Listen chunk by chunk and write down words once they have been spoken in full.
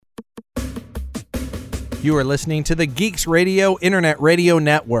You are listening to the Geeks Radio Internet Radio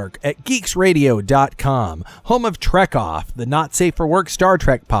Network at geeksradio.com, home of Trek Off, the Not Safe for Work Star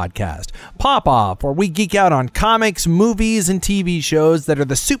Trek podcast, Pop Off, where we geek out on comics, movies, and TV shows that are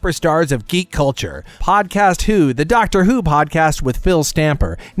the superstars of geek culture, Podcast Who, the Doctor Who podcast with Phil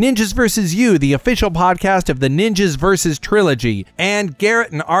Stamper, Ninjas vs. You, the official podcast of the Ninjas vs. Trilogy, and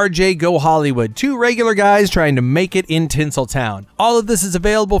Garrett and RJ Go Hollywood, two regular guys trying to make it in Tinseltown. All of this is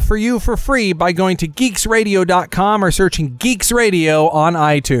available for you for free by going to geeksradio.com or searching Geeks Radio on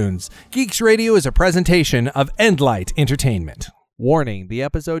iTunes. Geeks Radio is a presentation of Endlight Entertainment. Warning, the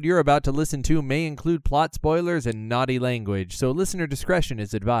episode you're about to listen to may include plot spoilers and naughty language, so listener discretion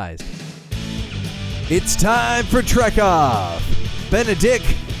is advised. It's time for Trek Off! Benedict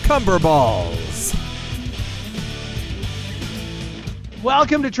Cumberballs!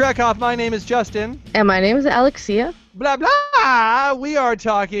 Welcome to Trek Off. My name is Justin. And my name is Alexia. Blah, blah! We are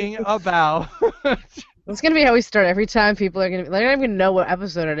talking about... It's going to be how we start every time. People are going to be, they don't even know what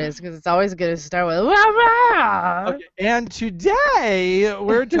episode it is because it's always going to start with blah, blah. Okay. And today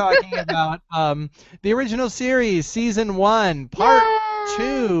we're talking about the original series, Season 1, Part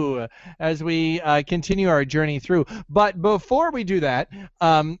 2, as we continue our journey through. But before we do that,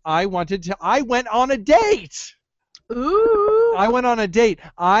 I went on a date! Ooh! I went on a date.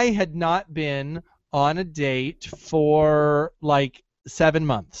 I had not been on a date for like 7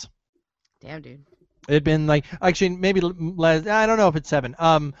 months. Damn, dude. It'd been like, actually, maybe less, I don't know if it's 7.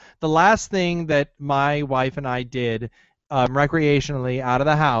 The last thing that my wife and I did recreationally out of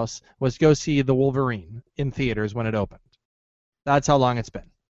the house was go see The Wolverine in theaters when it opened. That's how long it's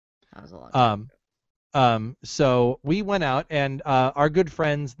been. That was a long time. So we went out, and our good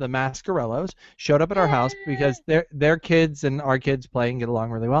friends, the Mascarellos, showed up at our house because their kids and our kids play and get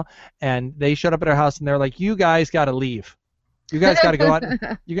along really well. And they showed up at our house, and they're like, "You guys got to leave. You guys got to go out.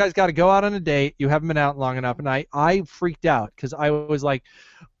 You guys got to go out on a date. You haven't been out long enough." And I freaked out because I was like,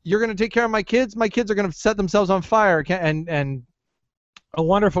 "You're gonna take care of my kids? My kids are gonna set themselves on fire." And a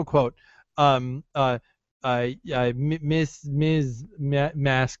wonderful quote. Miss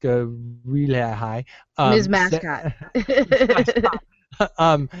Masca really high. Ms. Mascot.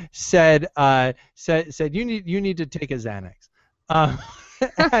 Said you need to take a Xanax.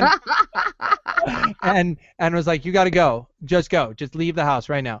 And was like, "You got to go. Just leave the house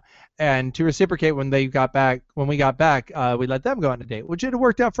right now." And to reciprocate, when we got back, we let them go on a date, which had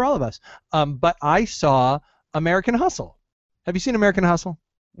worked out for all of us. But I saw American Hustle. Have you seen American Hustle?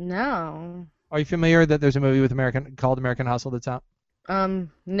 No. Are you familiar that there's a movie called American Hustle that's out? No,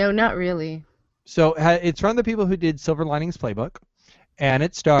 not really. So it's from the people who did Silver Linings Playbook, and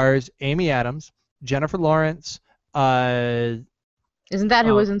it stars Amy Adams, Jennifer Lawrence. Isn't that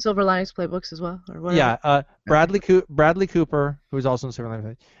who was in Silver Linings Playbooks as well, or whatever? Yeah, Bradley Cooper, who was also in Silver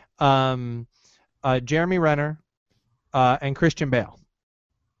Linings Playbook, Jeremy Renner, and Christian Bale.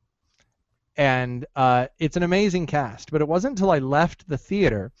 And it's an amazing cast, but it wasn't until I left the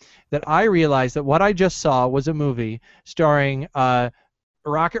theater that I realized that what I just saw was a movie starring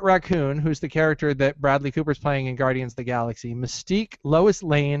Rocket Raccoon, who's the character that Bradley Cooper's playing in Guardians of the Galaxy, Mystique, Lois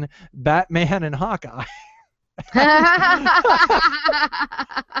Lane, Batman, and Hawkeye.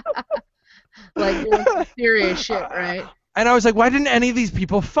 Like doing some serious shit, right? And I was like, why didn't any of these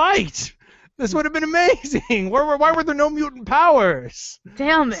people fight? This would have been amazing. Why were there no mutant powers?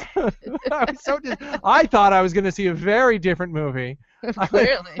 Damn it. I thought I was going to see a very different movie.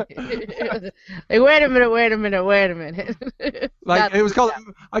 Clearly. Like, wait a minute. Like it was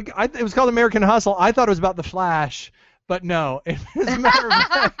called American Hustle. I thought it was about the Flash, but no, it was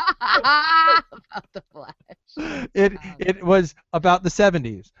about the Flash. It was about the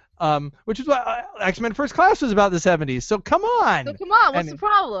 70s. Which is what X-Men First Class was about the 70s. So come on. What's the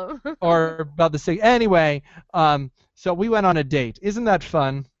problem? Or about the 60s. Anyway, so we went on a date. Isn't that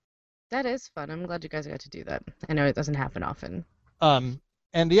fun? That is fun. I'm glad you guys got to do that. I know it doesn't happen often.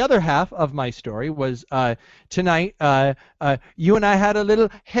 And the other half of my story was tonight. You and I had a little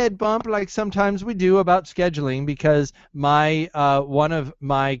head bump, like sometimes we do, about scheduling because one of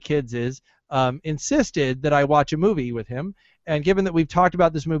my kids insisted that I watch a movie with him. And given that we've talked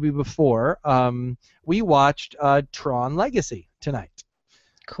about this movie before, we watched Tron Legacy tonight.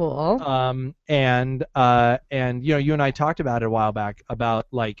 Cool. And you and I talked about it a while back about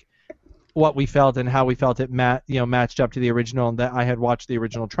like what we felt and how we felt it matched up to the original, and that I had watched the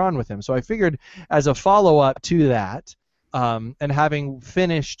original Tron with him. So I figured as a follow-up to that, and having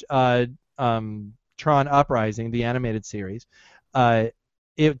finished Tron Uprising, the animated series,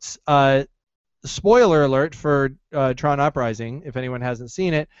 it's spoiler alert for Tron Uprising, if anyone hasn't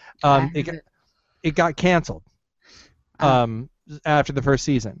seen it, it got canceled after the first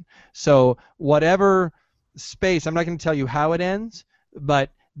season. So whatever space. I'm not going to tell you how it ends, but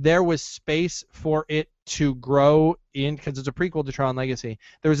there was space for it to grow in, because it's a prequel to Tron Legacy.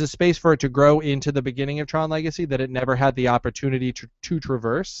 There was a space for it to grow into the beginning of Tron Legacy that it never had the opportunity to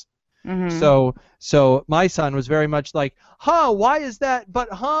traverse. So my son was very much like, why is that? But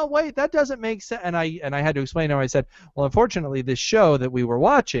wait, that doesn't make sense. And I had to explain to him. I said, well, unfortunately, this show that we were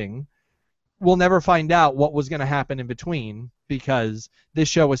watching, we'll never find out what was going to happen in between, because this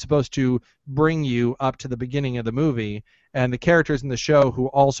show was supposed to bring you up to the beginning of the movie, and the characters in the show who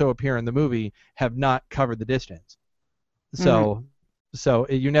also appear in the movie have not covered the distance. So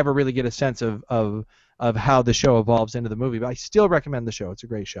you never really get a sense of how the show evolves into the movie. But I still recommend the show. It's a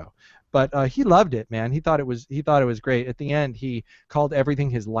great show. But he loved it, man. He thought it was great. At the end, he called everything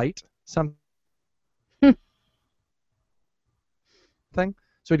his light something.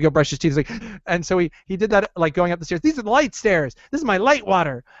 So he'd go brush his teeth, and so he did that, like going up the stairs. These are the light stairs. This is my light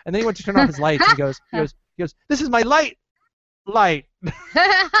water. And then he went to turn off his lights, and he goes, this is my light. So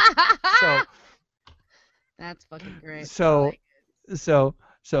that's fucking great. So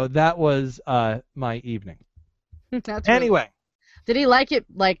that was my evening. That's anyway. Really, did he like it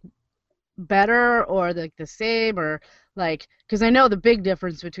like better or the same, or like, because I know the big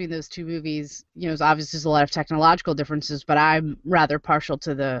difference between those two movies, is obviously there's a lot of technological differences, but I'm rather partial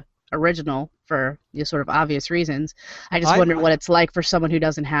to the original for sort of obvious reasons. I just wonder what it's like for someone who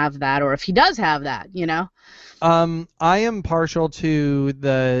doesn't have that, or if he does have that, I am partial to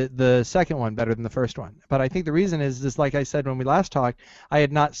the second one better than the first one, but I think the reason is like I said when we last talked, I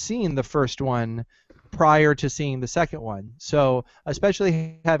had not seen the first one prior to seeing the second one. So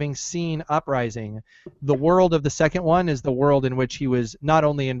especially having seen Uprising, the world of the second one is the world in which he was not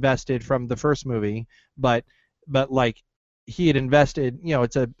only invested from the first movie, but like he had invested,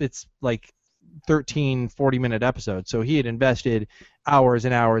 it's like 13 40-minute episodes, so he had invested hours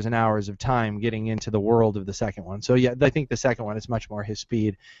and hours and hours of time getting into the world of the second one. So yeah, I think the second one is much more his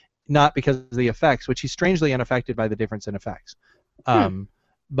speed, not because of the effects, which he's strangely unaffected by the difference in effects.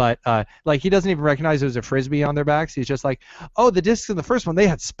 But like he doesn't even recognize it was a frisbee on their backs. He's just like, oh, the discs in the first one, they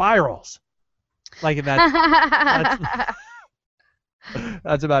had spirals. Like that's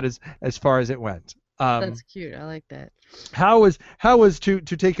about as far as it went. That's cute. I like that. How was to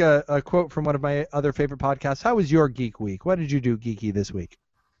take a quote from one of my other favorite podcasts? How was your geek week? What did you do geeky this week?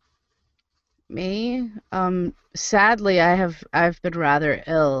 Me? Sadly, I've been rather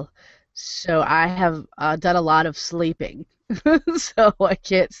ill, so I have done a lot of sleeping. So I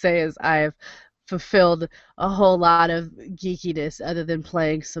can't say as I've fulfilled a whole lot of geekiness other than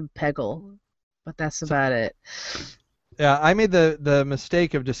playing some Peggle, but that's about it. Yeah, I made the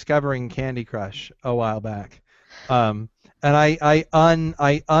mistake of discovering Candy Crush a while back, and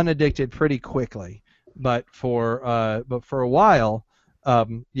I unaddicted pretty quickly. But for a while,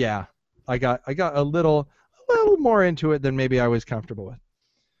 yeah, I got a little more into it than maybe I was comfortable with.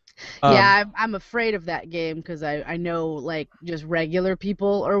 Yeah, I'm afraid of that game because I know like just regular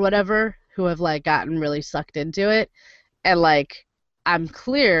people or whatever who have like gotten really sucked into it, and like I'm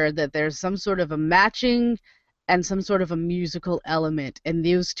clear that there's some sort of a matching and some sort of a musical element, and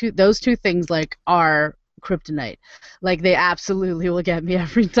those two things like are kryptonite. Like they absolutely will get me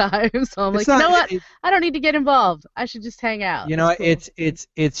every time. So I'm like, you know what? I don't need to get involved. I should just hang out. Cool.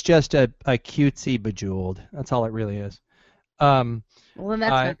 It's just a cutesy Bejeweled. That's all it really is. Well, then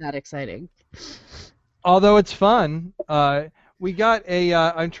that's not that exciting. Although it's fun. We got a.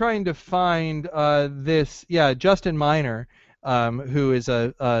 I'm trying to find this. Yeah, Justin Miner, who is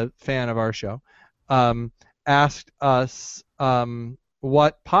a fan of our show, asked us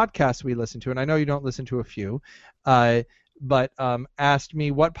what podcasts we listen to, and I know you don't listen to a few, but asked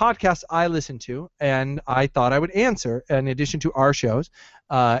me what podcasts I listen to, and I thought I would answer in addition to our shows,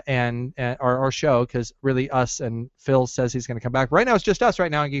 and our show, because really us and Phil says he's going to come back. Right now it's just us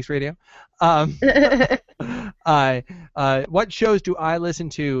right now on Geeks Radio. What shows do I listen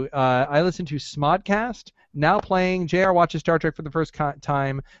to? I listen to Smodcast, Now Playing, JR Watches Star Trek for the First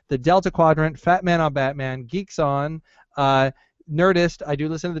Time, The Delta Quadrant, Fat Man on Batman, Geeks On, Nerdist. I do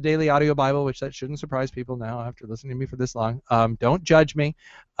listen to the Daily Audio Bible, which that shouldn't surprise people now after listening to me for this long. Don't judge me.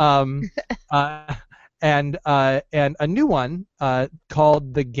 And a new one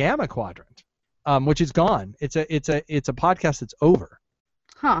called The Gamma Quadrant, which is gone. It's a podcast that's over.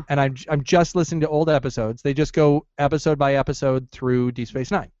 Huh. And I'm just listening to old episodes. They just go episode by episode through Deep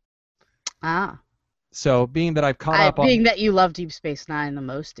Space Nine. Ah. So being that I've caught up on... Being that you love Deep Space Nine the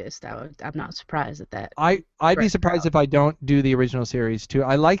mostest, I'm not surprised at that. I'd be surprised if I don't do the original series too.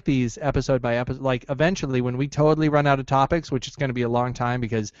 I like these episode by episode. Like eventually when we totally run out of topics, which is going to be a long time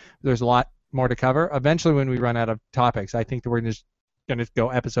because there's a lot more to cover, eventually when we run out of topics, I think that we're going to just gonna go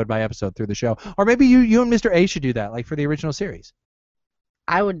episode by episode through the show. Or maybe you and Mr. A should do that, like for the original series.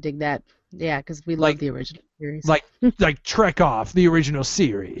 I would dig that. Yeah, because we love the original series. Like Trek Off, the original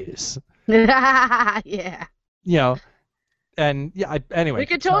series. Yeah. You know, and yeah. Anyway, we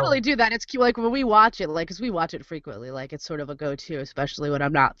could totally do that. It's cute, like when we watch it, like because we watch it frequently. Like it's sort of a go-to, especially when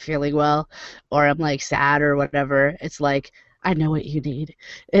I'm not feeling well or I'm like sad or whatever. It's like I know what you need,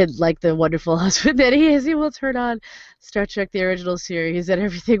 and like the wonderful husband that he is, he will turn on Star Trek the original series, and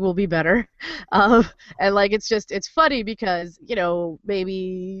everything will be better. And like it's funny because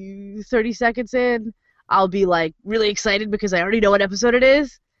maybe 30 seconds in, I'll be like really excited because I already know what episode it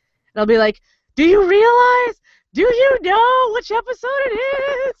is, and I'll be like, "Do you realize? Do you know which episode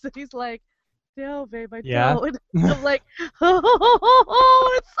it is?" And he's like, "No, babe, I don't." And I'm like,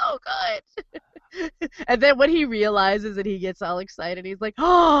 "Oh, it's so good." And then when he realizes and he gets all excited, he's like,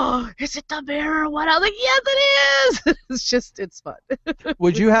 "Oh, is it the mirror one?" I was like, "Yes, it is." It's fun.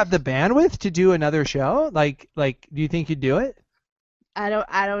 Would you have the bandwidth to do another show? Like, do you think you'd do it? I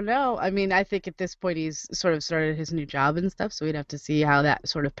don't know. I mean, I think at this point he's sort of started his new job and stuff, so we'd have to see how that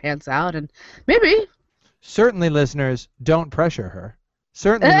sort of pans out, and maybe. Certainly, listeners, don't pressure her.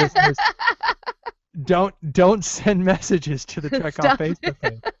 Certainly, listeners, don't send messages to the Trek Off Facebook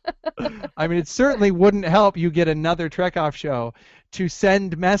page. I mean, it certainly wouldn't help you get another Trek Off show to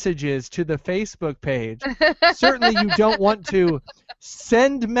send messages to the Facebook page. Certainly, you don't want to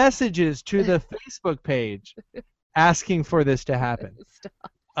send messages to the Facebook page asking for this to happen.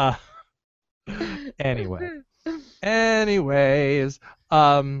 Anyways,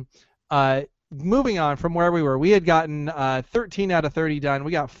 moving on from where we were, we had gotten 13 out of 30 done.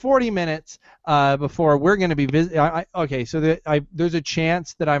 We got 40 minutes before we're going to be okay, so there's a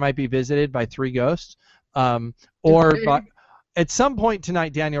chance that I might be visited by 3 ghosts, but at some point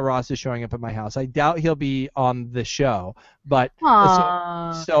tonight, Daniel Ross is showing up at my house. I doubt he'll be on the show, but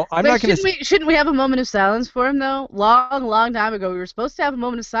so I'm not going to. Shouldn't we have a moment of silence for him though? Long time ago, we were supposed to have a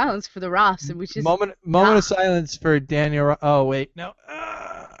moment of silence for the Ross, and we just moment of silence for Daniel. Oh wait, no.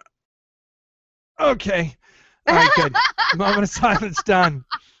 Okay. All right, good. Moment of silence done.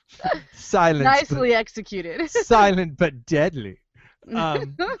 Silence. Nicely executed. Silent but deadly.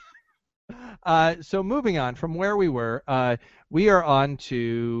 So moving on from where we were, we are on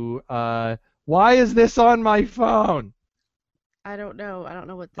to why is this on my phone? I don't know. I don't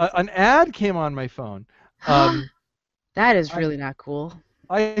know what this an ad came on my phone. That is really not cool.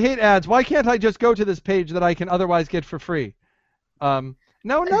 I hate ads. Why can't I just go to this page that I can otherwise get for free?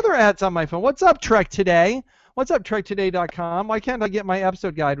 No, another ad's on my phone. What's up, Trek Today? What's up, TrekToday.com? Why can't I get my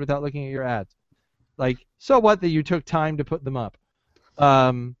episode guide without looking at your ads? Like, so what that you took time to put them up?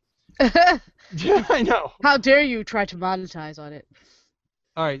 Yeah, I know. How dare you try to monetize on it?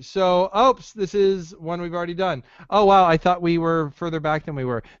 All right, so, oops, this is one we've already done. Oh, wow, I thought we were further back than we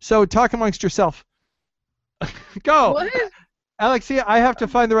were. So, talk amongst yourself. Go. What? Alexia, I have to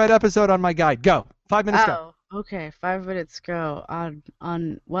find the right episode on my guide. Go. 5 minutes go. Okay, 5 minutes go. On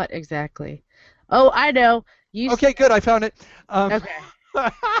what exactly? Oh, I know. Okay, good. I found it. Okay.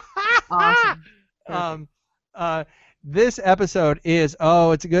 Awesome. This episode is,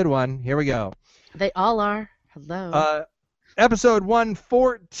 it's a good one. Here we go. They all are. Hello. Episode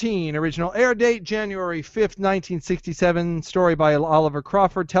 114, original air date January 5th, 1967. Story by Oliver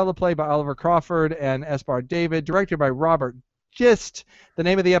Crawford. Teleplay by Oliver Crawford and Esbar David. Directed by Robert Gist. The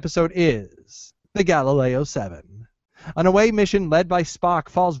name of the episode is The Galileo 7. An away mission led by Spock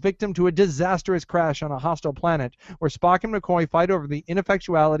falls victim to a disastrous crash on a hostile planet where Spock and McCoy fight over the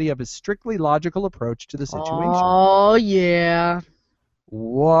ineffectuality of his strictly logical approach to the situation. Oh, yeah.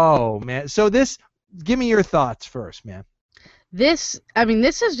 Whoa, man. So give me your thoughts first, man. This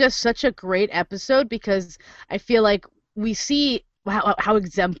is just such a great episode because I feel like we see how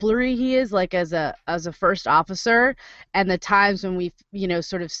exemplary he is, like as a first officer, and the times when we've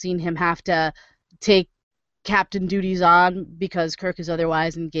sort of seen him have to take captain duties on because Kirk is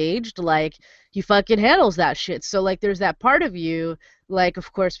otherwise engaged. Like, he fucking handles that shit. So like there's that part of you, like,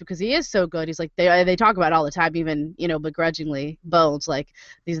 of course, because he is so good, he's like, they talk about it all the time, even begrudgingly, Bones, like,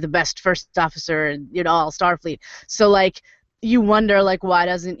 he's the best first officer in all Starfleet. So like you wonder, like, why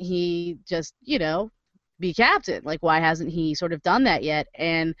doesn't he just be captain? Like, why hasn't he sort of done that yet?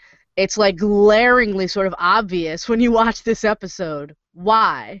 And it's like glaringly sort of obvious when you watch this episode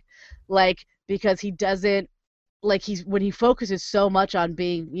why. Like, because he doesn't, like, when he focuses so much on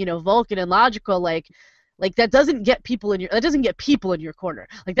being, Vulcan and logical, like that doesn't get people in your corner.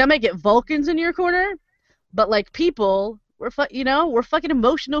 Like, that might get Vulcans in your corner, but like people, we're fucking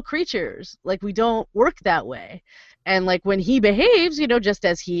emotional creatures. Like, we don't work that way. And like when he behaves, just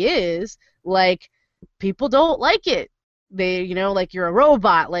as he is, like, people don't like it. they, like you're a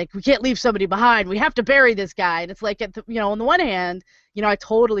robot, like we can't leave somebody behind. We have to bury this guy. And it's like, on the one hand, I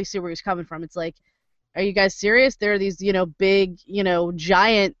totally see where he's coming from. It's like, are you guys serious? There are these, big,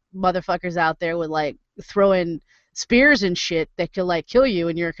 giant motherfuckers out there with like throwing spears and shit that could like kill you,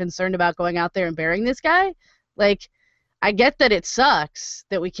 and you're concerned about going out there and burying this guy? Like, I get that it sucks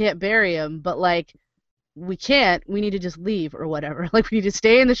that we can't bury him, but like, we need to just leave or whatever. Like, we need to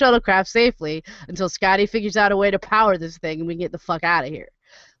stay in the shuttlecraft safely until Scotty figures out a way to power this thing and we can get the fuck out of here.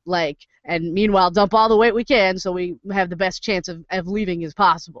 Like, and meanwhile, dump all the weight we can so we have the best chance of leaving as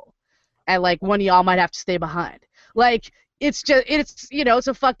possible. And like, one of y'all might have to stay behind. Like, it's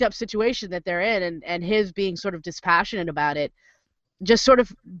a fucked up situation that they're in, and his being sort of dispassionate about it just sort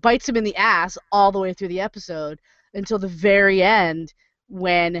of bites him in the ass all the way through the episode until the very end,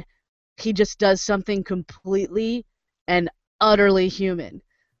 when he just does something completely and utterly human.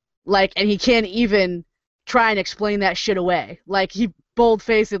 Like, and he can't even try and explain that shit away. Like, he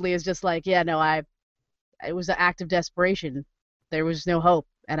bold-facedly is just like, yeah, no, it was an act of desperation. There was no hope,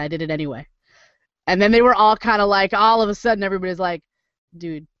 and I did it anyway. And then they were all kind of like, all of a sudden, everybody's like,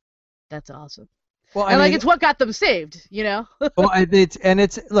 dude, that's awesome. Well, I mean, it's what got them saved, Well,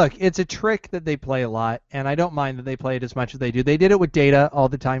 it's a trick that they play a lot, and I don't mind that they play it as much as they do. They did it with Data all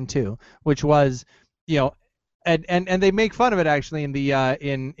the time too, which was, and they make fun of it actually in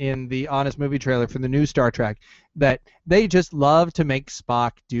the Honest Movie trailer for the new Star Trek, that they just love to make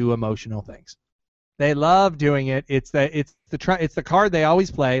Spock do emotional things. They love doing it. It's the card they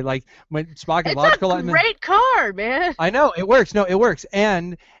always play. Like when Spock is logical. It's a great card, man. I know it works. No, it works.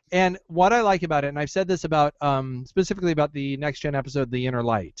 And what I like about it, and I've said this about specifically about the Next Gen episode, The Inner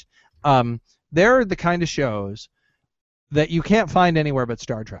Light, they're the kind of shows that you can't find anywhere but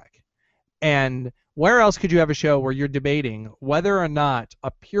Star Trek. And where else could you have a show where you're debating whether or not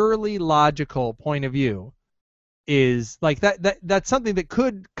a purely logical point of view is like that's something that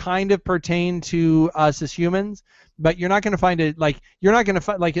could kind of pertain to us as humans, but you're not going to find it, like you're not going to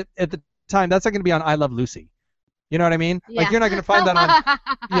find, like at the time, that's not going to be on I Love Lucy. You know what I mean? Yeah. Like, you're not going to find that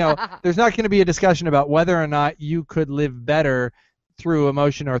on, there's not going to be a discussion about whether or not you could live better through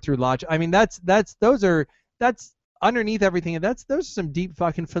emotion or through logic. I mean, that's underneath everything, and those are some deep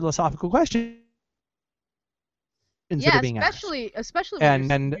fucking philosophical questions that are being asked. Especially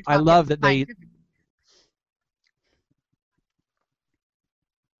and I love that they.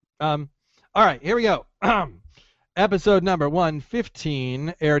 All right, here we go. Episode number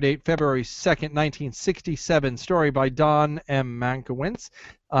 115, air date February 2nd, 1967. Story by Don M. Mankiewicz,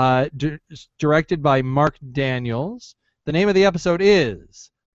 directed by Mark Daniels. The name of the episode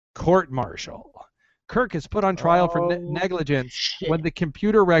is Court Martial. Kirk is put on trial for negligence when the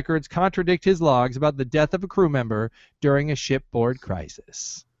computer records contradict his logs about the death of a crew member during a shipboard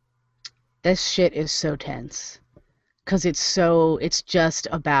crisis. This shit is so tense. Because it's just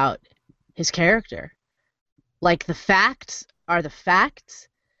about his character. Like, the facts are the facts,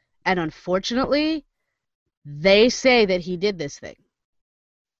 and unfortunately, they say that he did this thing.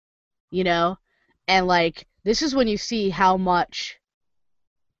 And, like, this is when you see how much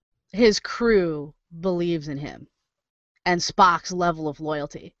his crew believes in him and Spock's level of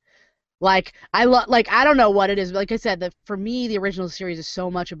loyalty. Like, I don't know what it is, but like I said, for me, the original series is so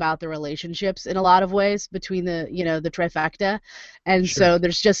much about the relationships in a lot of ways between the trifecta, and sure. So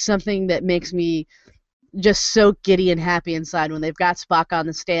there's just something that makes me just so giddy and happy inside when they've got Spock on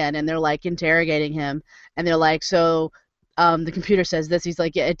the stand and they're like interrogating him, and they're like, so the computer says this. He's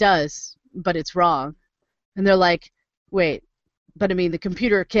like, yeah, it does, but it's wrong. And they're like, wait, but I mean, the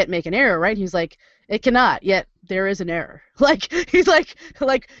computer can't make an error, right? And he's like, it cannot, yet there is an error. Like, he's like,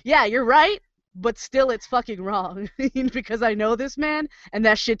 yeah, you're right, but still it's fucking wrong because I know this man and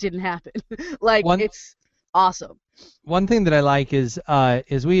that shit didn't happen. Like, it's awesome. One thing that I like is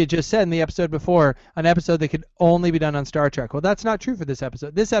we had just said in the episode before, an episode that could only be done on Star Trek. Well, that's not true for this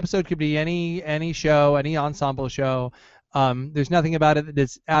episode. This episode could be any show, any ensemble show. There's nothing about it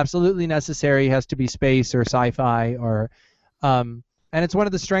that's absolutely necessary. It has to be space or sci-fi or and it's one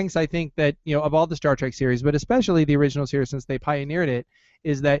of the strengths, I think, that, of all the Star Trek series, but especially the original series since they pioneered it,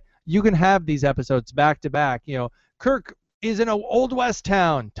 is that you can have these episodes back to back. Kirk is in an Old West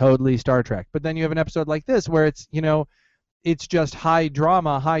town, totally Star Trek. But then you have an episode like this where it's, it's just high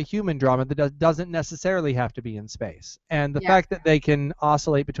drama, high human drama that doesn't necessarily have to be in space. And the fact that they can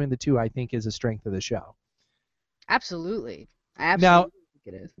oscillate between the two, I think, is a strength of the show. Absolutely. Now,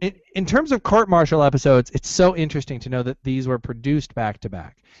 it is. In terms of court-martial episodes, it's so interesting to know that these were produced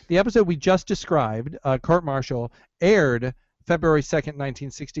back-to-back. The episode we just described, Court-Martial, aired February 2nd,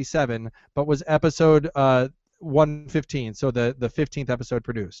 1967, but was episode 115, so the 15th episode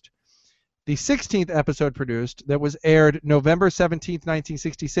produced. The 16th episode produced, that was aired November 17th,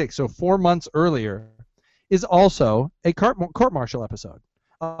 1966, so 4 months earlier, is also a court-martial episode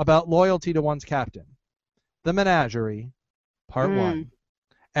about loyalty to one's captain. The Menagerie, Part 1.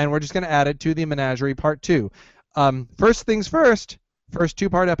 And we're just going to add it to the Menagerie Part 2. First things first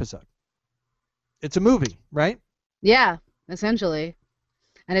 2-part episode. It's a movie, right? Yeah, essentially.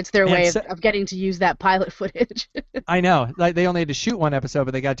 And it's their way of getting to use that pilot footage. I know. Like, they only had to shoot 1 episode,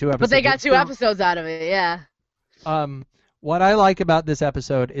 but they got 2 episodes. But they got 2 episodes out of it, yeah. What I like about this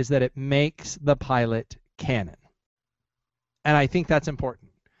episode is that it makes the pilot canon. And I think that's important.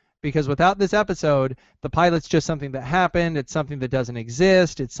 Because without this episode, the pilot's just something that happened. It's something that doesn't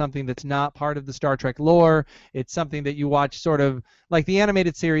exist. It's something that's not part of the Star Trek lore. It's something that you watch sort of like the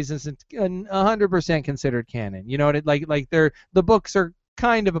animated series isn't 100% considered canon. You know what? The books are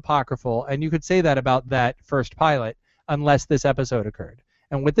kind of apocryphal, and you could say that about that first pilot unless this episode occurred.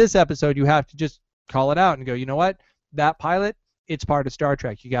 And with this episode, you have to just call it out and go, you know what? That pilot, it's part of Star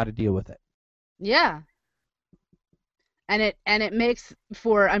Trek. You got to deal with it. Yeah. And it makes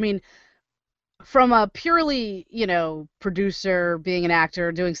for, I mean, from a purely, producer, being an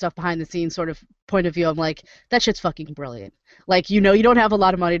actor, doing stuff behind the scenes sort of point of view, I'm like, that shit's fucking brilliant. Like, you don't have a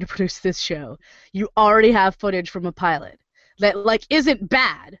lot of money to produce this show. You already have footage from a pilot that, like, isn't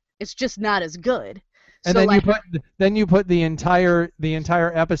bad. It's just not as good. And so, then you put the entire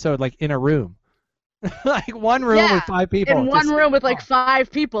episode, like, in a room. Like one room with 5 people. In one room with like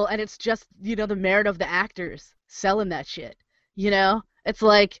 5 people, and it's just, the merit of the actors selling that shit. It's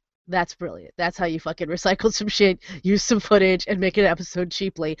like, that's brilliant. That's how you fucking recycle some shit, use some footage, and make an episode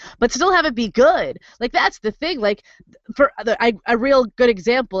cheaply, but still have it be good. Like, that's the thing. Like, a real good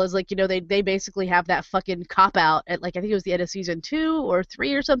example is, like, they basically have that fucking cop-out at, like, I think it was the end of season 2 or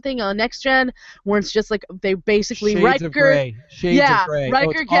 3 or something on Next Gen, where it's just, like, they basically, Shades of Grey.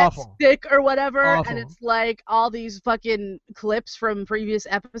 Riker gets sick or whatever, awful. And it's, like, all these fucking clips from previous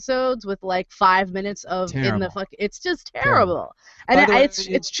episodes with, like, 5 minutes of terrible. In the fucking, it's just terrible. And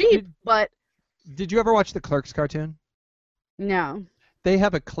it's cheap, but... Did you ever watch the Clerks cartoon? No. They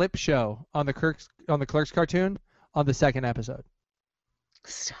have a clip show on the Clerks cartoon on the 2nd episode.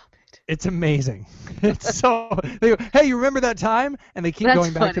 Stop it. It's amazing. It's so... They go, hey, you remember that time? And they keep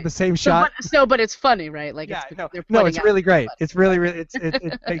going back to the same shot. But it's funny, right? Like, yeah, it's really great. It's really, it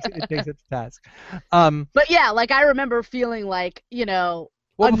takes it to task. But yeah, like, I remember feeling like, Well,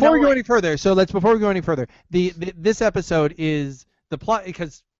 before we go any further, this episode is the plot,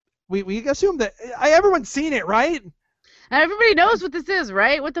 because we assume that everyone's seen it, right? Everybody knows what this is,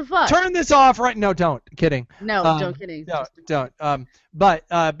 right? What the fuck? Turn this off right. No, don't. Kidding. No, don't kidding. No, don't.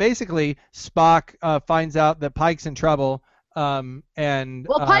 But basically, Spock finds out that Pike's in trouble.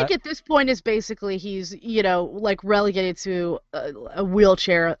 Pike at this point is basically, he's, like, relegated to a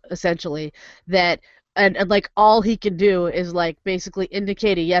wheelchair, essentially, that and like all he can do is, like, basically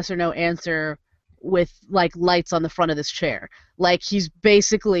indicate a yes or no answer with, like, lights on the front of this chair. Like, he's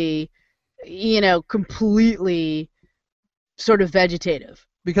basically, completely sort of vegetative.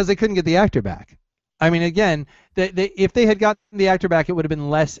 Because they couldn't get the actor back. I mean, again, if they had gotten the actor back, it would have been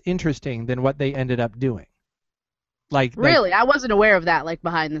less interesting than what they ended up doing. Really? I wasn't aware of that, like,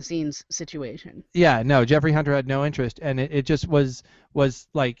 behind the scenes situation. Yeah, no, Jeffrey Hunter had no interest, and it just was it's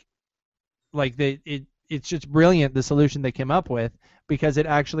just brilliant, the solution they came up with, because it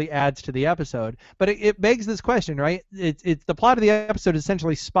actually adds to the episode. But it begs this question, right? It's the plot of the episode is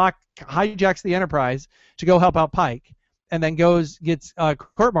essentially Spock hijacks the Enterprise to go help out Pike, and then gets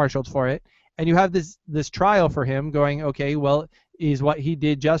court-martialed for it, and you have this trial for him going, okay, well, is what he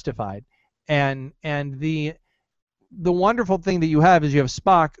did justified? And the wonderful thing that you have is you have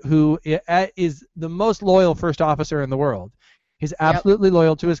Spock, who is the most loyal first officer in the world. He's absolutely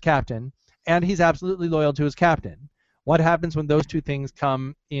loyal to his captain, and he's absolutely loyal to his captain. What happens when those two things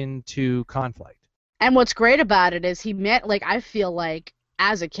come into conflict? And what's great about it is I feel like,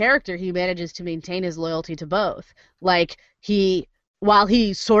 as a character, he manages to maintain his loyalty to both. Like, while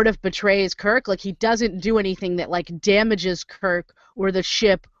he sort of betrays Kirk, like, he doesn't do anything that, like, damages Kirk or the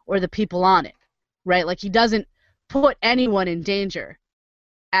ship or the people on it, right? Like, he doesn't put anyone in danger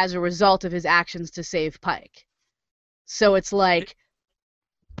as a result of his actions to save Pike. So it's like,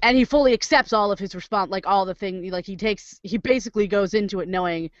 and he fully accepts all of his like, all the things, like, he basically goes into it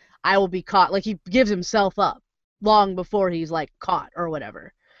knowing, I will be caught. Like, he gives himself up long before he's, like, caught or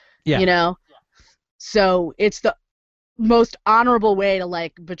whatever. Yeah. So it's the most honorable way to,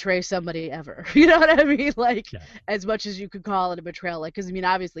 like, betray somebody ever. You know what I mean? Like, as much as you could call it a betrayal. Like, because, I mean,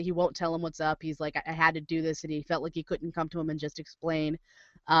 obviously he won't tell him what's up. He's like, I had to do this, and he felt like he couldn't come to him and just explain.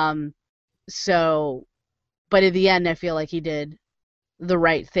 But in the end, I feel like he did the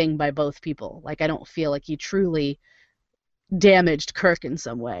right thing by both people. Like, I don't feel like he truly damaged Kirk in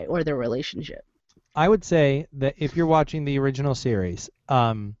some way or their relationship. I would say that if you're watching the original series,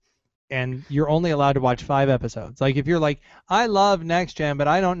 and you're only allowed to watch 5 episodes. Like if you're like, I love Next Gen, but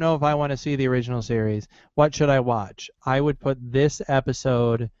I don't know if I want to see the original series, what should I watch? I would put this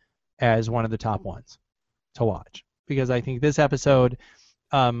episode as one of the top ones to watch, because I think this episode,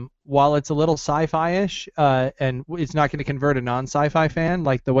 while it's a little sci-fi-ish, and it's not going to convert a non-sci-fi fan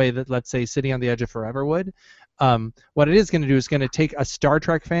like the way that, let's say, City on the Edge of Forever would, what it is going to do is going to take a Star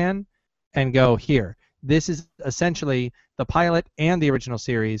Trek fan and go, here, this is essentially the pilot and the original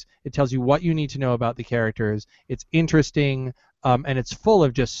series. It tells you what you need to know about the characters. It's interesting, and it's full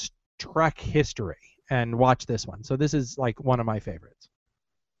of just Trek history. And watch this one. So this is like one of my favorites.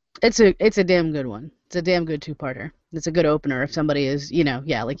 It's a damn good one. It's a damn good 2-parter. It's a good opener if somebody is,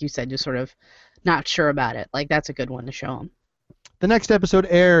 like you said, just sort of not sure about it. Like, that's a good one to show them. The next episode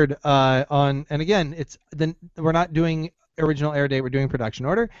aired and again, we're not doing original air date, we're doing production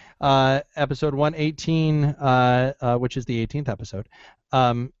order. Episode 118, which is the 18th episode,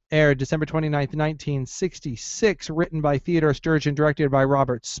 aired December 29th, 1966, written by Theodore Sturgeon, directed by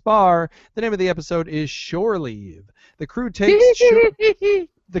Robert Spar. The name of the episode is Shore Leave. The crew takes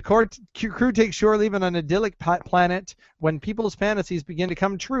crew takes shore leave on an idyllic planet when people's fantasies begin to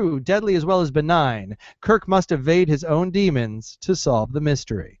come true, deadly as well as benign. Kirk must evade his own demons to solve the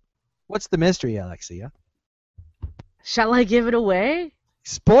mystery. What's the mystery, Alexia? Shall I give it away?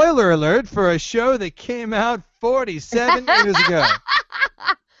 Spoiler alert for a show that came out 47 years ago.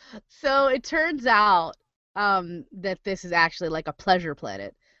 So it turns out that this is actually like a pleasure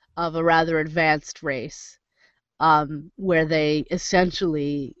planet of a rather advanced race, where they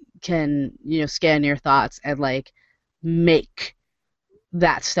essentially can, scan your thoughts and like make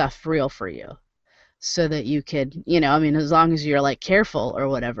that stuff real for you, so that you could, as long as you're like careful or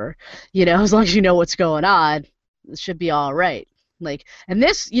whatever, as long as you know what's going on, it should be all right. Like, and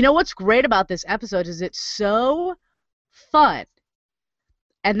this, what's great about this episode is it's so fun.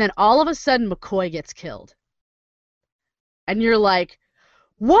 And then all of a sudden McCoy gets killed. And you're like,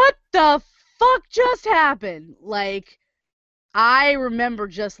 what the fuck just happened? Like, I remember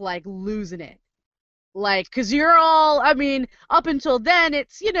just like losing it. Like, cause you're all, up until then,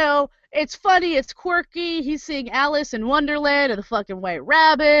 it's, it's funny, it's quirky. He's seeing Alice in Wonderland and the fucking White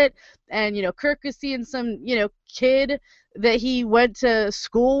Rabbit. And, Kirk is seeing some, kid that he went to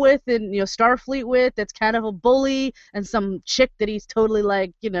school with and, Starfleet with that's kind of a bully, and some chick that he's totally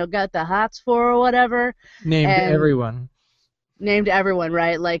like, got the hots for or whatever. Named everyone,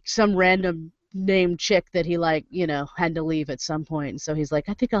 right? Like some random named chick that he like, had to leave at some point. So he's like,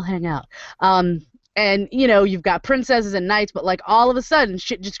 I think I'll hang out. And, you've got princesses and knights, but, like, all of a sudden,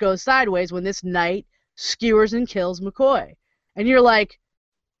 shit just goes sideways when this knight skewers and kills McCoy. And you're like,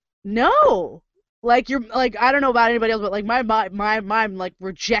 no! Like, you're, like, I don't know about anybody else, but, like, my mind, like,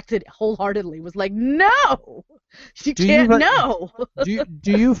 rejected wholesheartedly. Was like, no! You can't, no!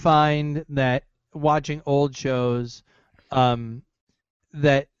 do you find that watching old shows,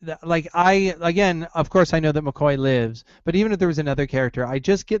 that like, again, of course I know that McCoy lives, but even if there was another character, I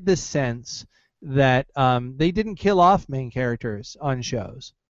just get this sense that they didn't kill off main characters on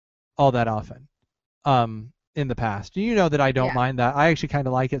shows all that often in the past. You know that I don't mind that. I actually kind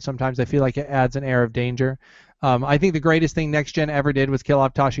of like it sometimes. I feel like it adds an air of danger. I think the greatest thing Next Gen ever did was kill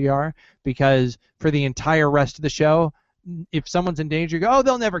off Tasha Yar, because for the entire rest of the show, if someone's in danger, you go, oh,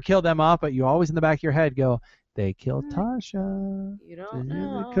 they'll never kill them off, but you always in the back of your head go, they killed Tasha. You don't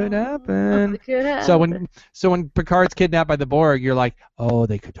know. It could happen. So when Picard's kidnapped by the Borg, you're like, oh,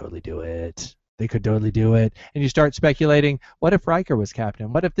 they could totally do it. They could totally do it. And you start speculating, what if Riker was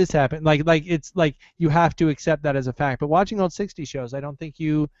captain? What if this happened? Like it's like you have to accept that as a fact. But watching old 60s shows, I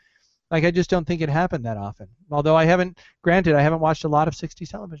just don't think it happened that often. Although I haven't watched a lot of 60s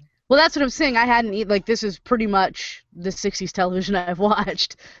television. Well, that's what I'm saying. I hadn't like, this is pretty much the 60s television I've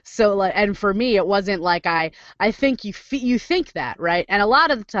watched. So like, and for me, it wasn't like I think you think that, right? And a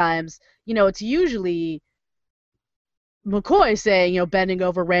lot of the times, it's usually McCoy saying, bending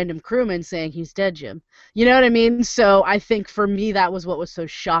over random crewmen saying he's dead, Jim. You know what I mean? So I think for me that was what was so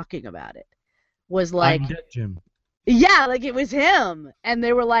shocking about it. Was like, I'm dead, Jim. Yeah, like it was him. And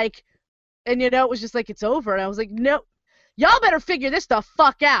they were like, and it was just like, it's over. And I was like, no, y'all better figure this the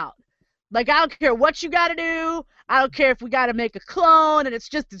fuck out. Like, I don't care what you gotta do. I don't care if we gotta make a clone and it's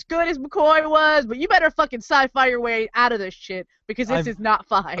just as good as McCoy was, but you better fucking sci-fi your way out of this shit, because this is not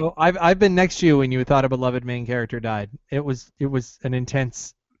fine. Oh, I've been next to you when you thought a beloved main character died. It was an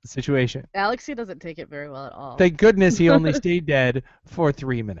intense situation. Alexi doesn't take it very well at all. Thank goodness he only stayed dead for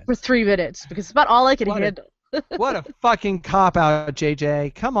 3 minutes. For 3 minutes, because it's about all I could handle. What a fucking cop-out,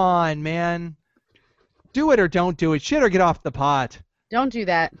 JJ. Come on, man. Do it or don't do it. Shit or get off the pot. Don't do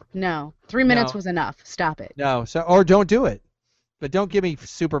that. No. 3 minutes was enough. Stop it. No, or don't do it. But don't give me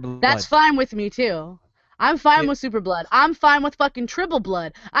super blood. That's fine with me, too. I'm fine with super blood. I'm fine with fucking triple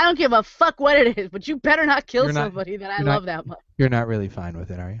blood. I don't give a fuck what it is, but you better not kill somebody that I love that much. You're not really fine with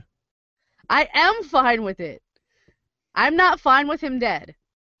it, are you? I am fine with it. I'm not fine with him dead.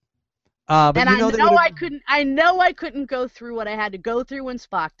 But and I know I couldn't go through what I had to go through when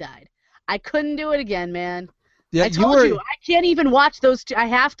Spock died. I couldn't do it again, man. Yeah, I told you, I can't even watch those two. I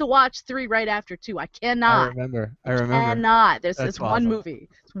have to watch 3 right after 2. I cannot. I remember. I cannot. It's one movie.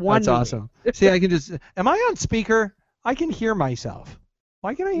 It's one movie. That's awesome. See, I can just... Am I on speaker? I can hear myself.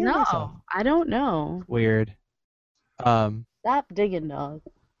 Why can I hear myself? No, I don't know. Weird. Stop digging, dog.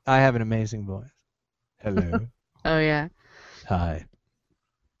 I have an amazing voice. Hello. Oh, yeah. Hi.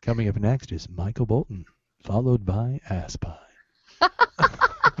 Coming up next is Michael Bolton, followed by Ass Pie.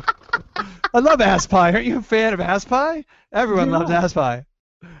 I love Ass Pie. Aren't you a fan of Ass Pie? Everyone loves Ass Pie.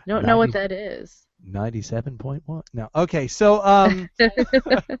 Don't know what that is. 97.1. No. Okay, so I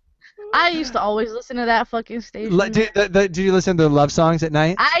used to always listen to that fucking station. Did you listen to Love Songs at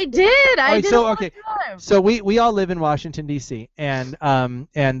night? I did. I did. So okay. So we all live in Washington D.C. and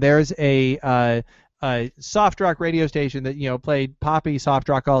there's a soft rock radio station that played poppy soft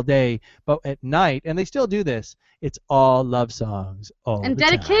rock all day, but at night, and they still do this, it's all love songs and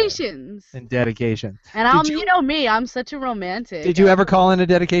dedications. And dedications. And you know me, I'm such a romantic. Did you ever call in a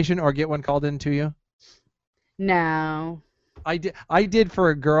dedication or get one called in to you? No. I did for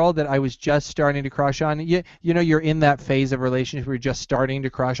a girl that I was just starting to crush on. You know, you're in that phase of relationship where you're just starting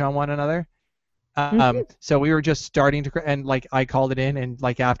to crush on one another. So we were just starting to, and like I called it in, and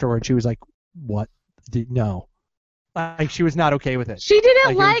like afterwards she was like, "What? No." Like she was not okay with it. She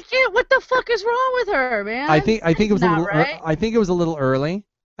didn't like it. What the fuck is wrong with her, man? I think it was a little. Right. I think it was a little early.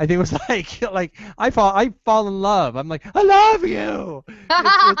 I think it was like I fall in love. I'm like, I love you.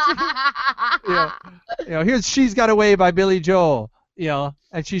 Here's "She's Got Away" by Billy Joel.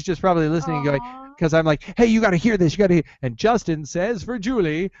 And she's just probably listening, going, because I'm like, hey, you got to hear this. You got to hear. And Justin says for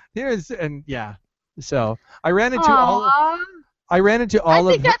Julie, So I ran into all. I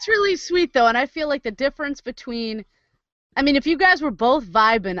think that's really sweet though, and I feel like the difference between. I mean, if you guys were both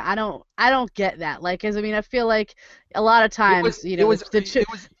vibing, I don't get that. Like, I feel like a lot of times, it was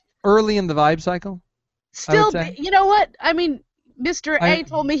early in the vibe cycle. Still, you know what? I mean, Mr. A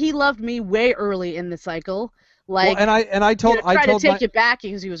told me he loved me way early in the cycle. Like, well, I told to take it back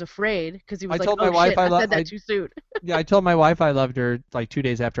because he was afraid because he was told my wife I said that too soon. Yeah, I told my wife I loved her like 2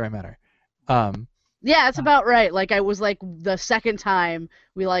 days after I met her. Yeah, that's about right. Like, I was like the second time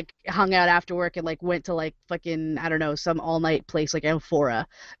we like hung out after work and like went to like fucking, I don't know, some all night place like Amphora,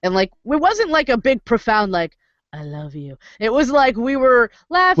 and like it wasn't like a big profound like I love you. It was like we were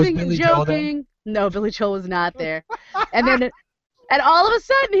laughing and joking. No, Billy Joel was not there. And then and all of a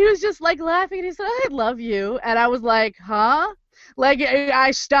sudden he was just like laughing and he said, "I love you," and I was like, huh? Like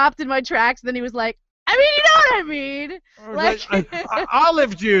I stopped in my tracks. And then he was like, I mean, you know what I mean? Like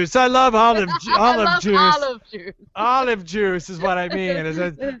olive juice. I love olive juice. Olive juice. Olive juice is what I mean.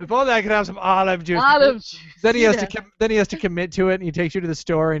 If only I could have some olive juice. Olive juice. Then he has to commit to it, and he takes you to the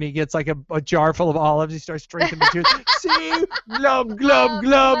store, and he gets like a jar full of olives. He starts drinking the juice. See, glub glub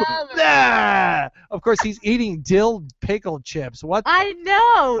glub. Ah! Of course, he's eating dill pickle chips. What? I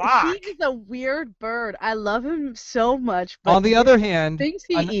know. Fuck? He's a weird bird. I love him so much. But on the other hand, things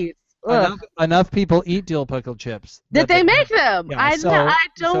he eats. Enough people eat dill pickle chips that they make them. Yeah, I don't.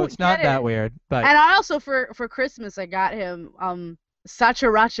 So it's not that weird. But and I also for Christmas I got him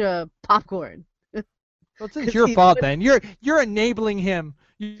Sriracha popcorn. Well, it's your fault then. You're enabling him.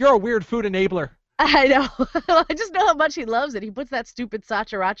 You're a weird food enabler. I know. I just know how much he loves it. He puts that stupid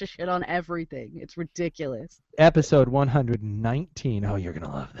Sriracha shit on everything. It's ridiculous. Episode 119. Oh, you're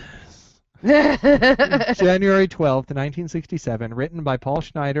gonna love this. January 12th, 1967, written by Paul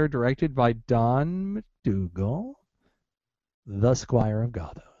Schneider, directed by Don McDougall, The Squire of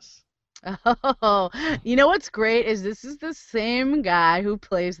Gothos. Oh, you know what's great is this is the same guy who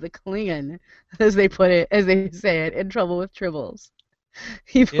plays the Klingon, as they say it, in Trouble with Tribbles.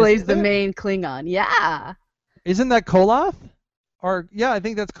 He plays the main Klingon. Yeah. Isn't that Koloth? I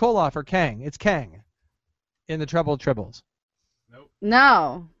think that's Koloth or Kang. It's Kang in the Trouble with Tribbles. Nope.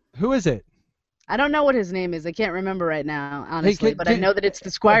 No. Who is it? I don't know what his name is. I can't remember right now, honestly. But I know that it's the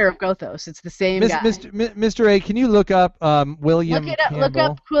Squire of Gothos. It's the same guy. Mr. A, can you look up William Campbell? Look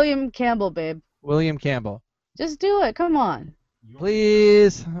up William Campbell, babe. William Campbell. Just do it. Come on.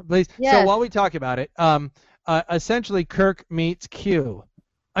 Please. Yes. So while we talk about it, essentially Kirk meets Q.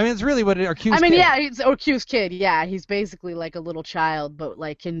 I mean, it's really what Q's I mean, kid. yeah, Q's kid. Yeah, he's basically like a little child, but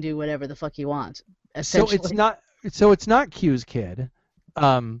like can do whatever the fuck he wants. Essentially. So it's not Q's kid,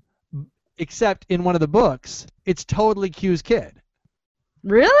 um, except in one of the books, it's totally Q's kid.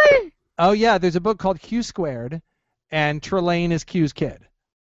 Really? Oh yeah, there's a book called Q Squared, and Trelane is Q's kid.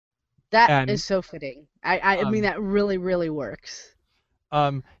 That is so fitting. I mean, that really, really works.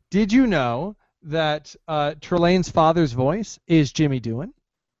 Did you know that Trelane's father's voice is Jimmy Doohan?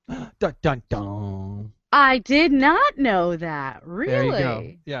 Dun dun dun. I did not know that. Really? There you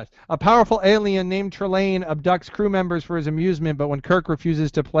go. Yes. A powerful alien named Trelane abducts crew members for his amusement, but when Kirk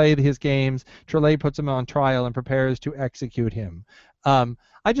refuses to play his games, Trelane puts him on trial and prepares to execute him.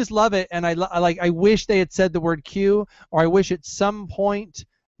 I just love it, and I wish they had said the word Q, or I wish at some point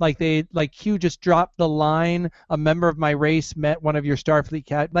Q just dropped the line, a member of my race met one of your Starfleet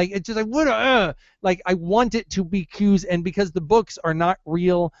cat. Like, it's just I want it to be Q's, and because the books are not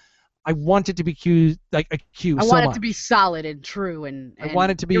real, I want it to be Q's, like a Q. I want it to be solid and true and I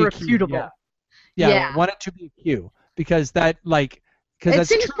want it to be irrefutable. A Q. Yeah. I want it to be a Q because it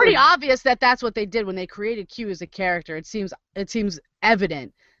seems pretty obvious that that's what they did when they created Q as a character. It seems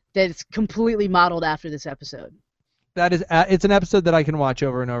evident that it's completely modeled after this episode. It's an episode that I can watch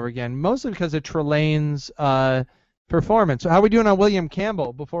over and over again, mostly because of Trelane's performance. So how are we doing on William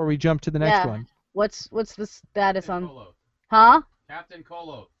Campbell before we jump to the next one? What's the status on? Koloth. Huh? Captain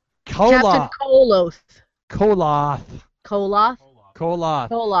Koloth. Captain Koloth.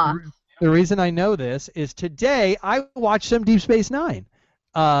 Koloth. The reason I know this is today I watched some Deep Space Nine.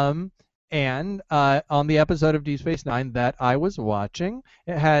 And on the episode of Deep Space Nine that I was watching,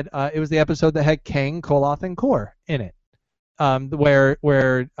 it was the episode that had Kang, Koloth, and Kor in it, where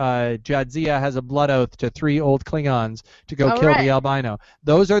Jadzia has a blood oath to 3 old Klingons to go kill the albino.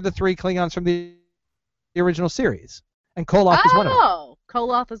 Those are the 3 Klingons from the original series, and Koloth is one of them. Oh,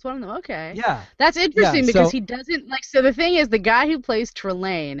 Koloth is one of them. Okay. Yeah. That's interesting because he doesn't like. So the thing is, the guy who plays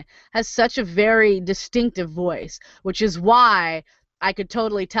Trelane has such a very distinctive voice, which is why I could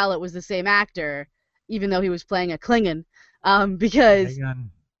totally tell it was the same actor, even though he was playing a Klingon, because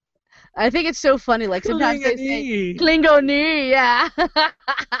I think it's so funny. Like sometimes they say Klingoni, yeah.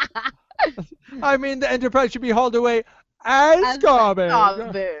 I mean, the Enterprise should be hauled away as garbage.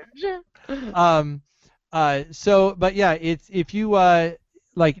 But yeah, it's if you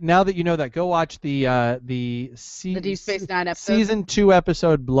now that you know that, go watch the Deep Space Nine episode. Season 2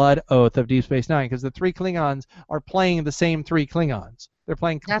 episode Blood Oath of Deep Space Nine, because the 3 Klingons are playing the same 3 Klingons. They're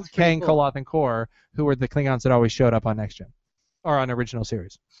playing Kang, Koloth, and Kor, who were the Klingons that always showed up on Next Gen, or on original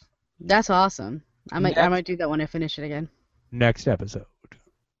series. That's awesome. I might do that when I finish it again. Next episode.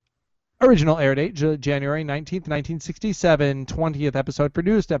 Original air date, January 19th, 1967. 20th episode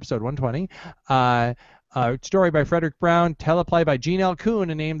produced, episode 120. Story by Frederick Brown, teleplay by Gene L.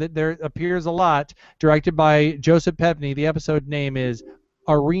 Kuhn, a name that there appears a lot, directed by Joseph Pevney. The episode name is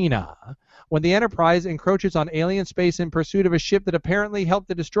Arena. When the Enterprise encroaches on alien space in pursuit of a ship that apparently helped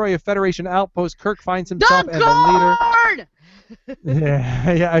to destroy a Federation outpost, Kirk finds himself as the leader.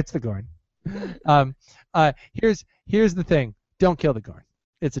 Yeah, it's the Gorn. Here's the thing. Don't kill the Gorn.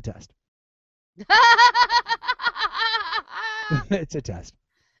 It's a test. It's a test.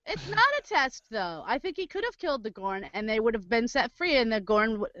 It's not a test, though. I think he could have killed the Gorn, and they would have been set free, and the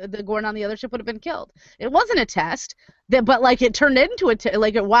Gorn on the other ship would have been killed. It wasn't a test, but like it turned into it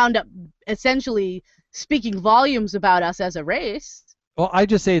wound up essentially speaking volumes about us as a race. Well, I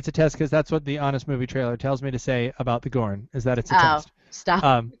just say it's a test because that's what the Honest Movie trailer tells me to say about the Gorn, is that it's a test.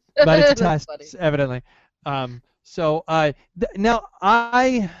 Stop. But it's a test, evidently. Now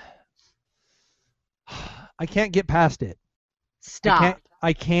I can't get past it. Stop.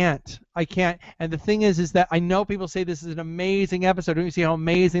 I can't. And the thing is that I know people say this is an amazing episode. Don't you see how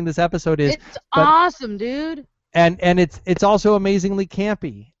amazing this episode is? It's awesome, dude. And it's also amazingly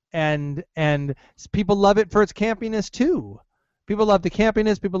campy. And people love it for its campiness too. People love the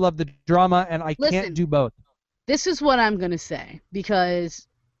campiness, people love the drama, and I can't do both. This is what I'm going to say, because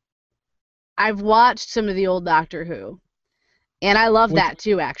I've watched some of the old Doctor Who, and I love that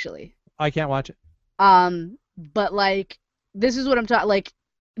too, actually. I can't watch it. But like, this is what I'm talking. Like,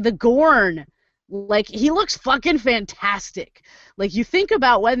 the Gorn, like, he looks fucking fantastic. Like, you think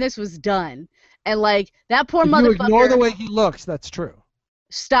about when this was done, and like that poor motherfucker. You ignore the way he looks. That's true.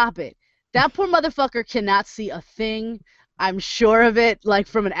 Stop it. That poor motherfucker cannot see a thing. I'm sure of it, like,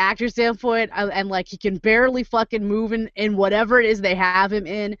 from an actor standpoint, and like, he can barely fucking move in whatever it is they have him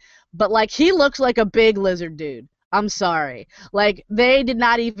in, but like, he looks like a big lizard dude. I'm sorry. Like, they did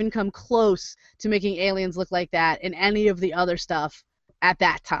not even come close to making aliens look like that in any of the other stuff at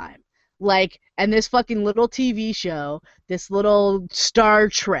that time. Like, and this fucking little TV show, this little Star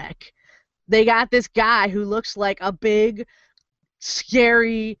Trek, they got this guy who looks like a big,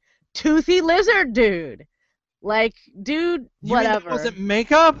 scary, toothy lizard dude. Like, dude, whatever. You mean that wasn't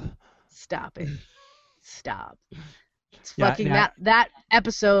makeup? Stop it. Stop. It's fucking that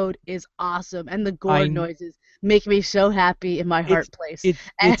episode is awesome, and the gore noises make me so happy in my heart place.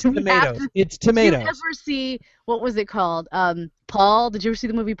 It's tomatoes. It's tomatoes. Did you ever see, what was it called? Paul? Did you ever see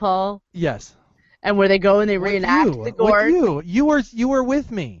the movie Paul? Yes. And where they go and they reenact the gore? With you were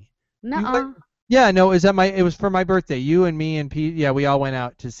with me. Nuh-uh. Yeah, no, it was for my birthday. You and me and Pete, yeah, we all went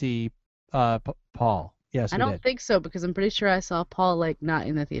out to see Paul. Yes, I don't think so, because I'm pretty sure I saw Paul, like, not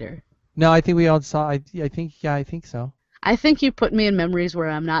in the theater. No, I think we all saw, I think so. I think you put me in memories where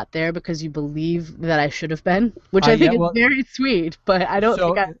I'm not there because you believe that I should have been, which I think is very sweet, but I don't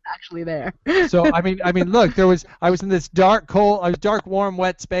think I'm actually there. So I mean, look, I was in this dark, warm,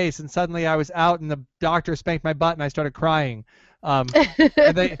 wet space, and suddenly I was out, and the doctor spanked my butt, and I started crying. And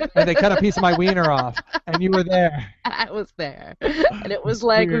they cut a piece of my wiener off, and you were there. I was there, and it was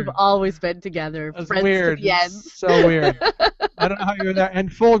like weird. We've always been together, That's friends weird. to the end. So weird. I don't know how you were there,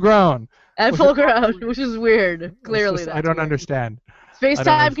 and full grown. And full grown, which is weird. Clearly, I don't understand.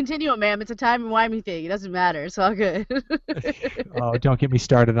 Space-time continuum, ma'am. It's a time-wimey thing. It doesn't matter. It's all good. Oh, don't get me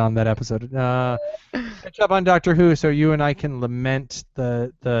started on that episode. Catch up on Doctor Who so you and I can lament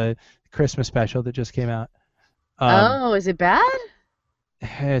the Christmas special that just came out. Is it bad?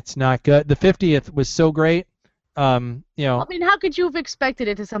 It's not good. The 50th was so great. I mean, how could you have expected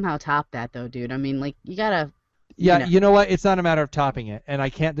it to somehow top that, though, dude? I mean, like, you gotta... Yeah, you know what? It's not a matter of topping it, and I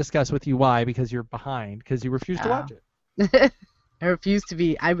can't discuss with you why, because you're behind, because you refuse to watch it. I refuse to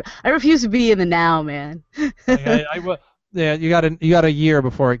be. I refuse to be in the now, man. I will. Yeah, you got a year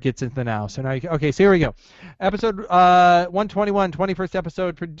before it gets into the now. So now, okay. So here we go. Episode 121, 21st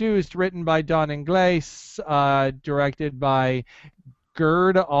episode, produced, written by Don Ingles, directed by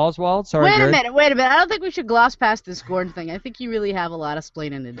Gerd Oswald. Sorry, wait a minute. I don't think we should gloss past this Gordon thing. I think you really have a lot of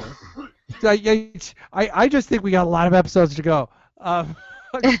splaining to do. I just think we got a lot of episodes to go.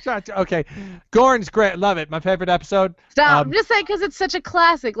 Okay, Gorn's great. Love it. My favorite episode. Stop. I'm just saying because it's such a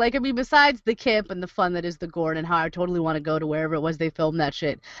classic. Like, I mean, besides the camp and the fun that is the Gorn and how I totally want to go to wherever it was they filmed that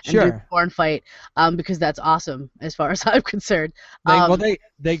shit and do the Gorn fight, because that's awesome as far as I'm concerned.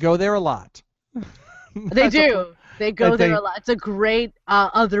 They go there a lot. They do. They go there a lot. It's a great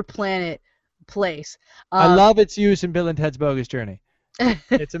other planet place. I love its use in Bill and Ted's Bogus Journey.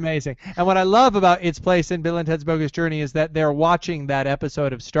 It's amazing. And what I love about its place in Bill and Ted's Bogus Journey is that they're watching that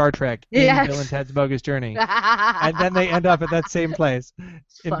episode of Star Trek in Bill and Ted's Bogus Journey. And then they end up at that same place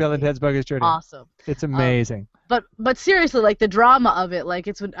in Bill and Ted's Bogus Journey. Awesome. It's amazing. But seriously, like, the drama of it, like,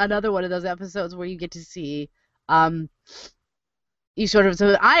 it's another one of those episodes where you get to see you sort of, it's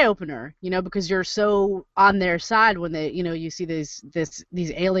an eye-opener, because you're so on their side when they, you see these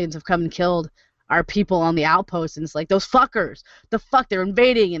aliens have come and killed our people on the outpost, and it's like, those fuckers, they're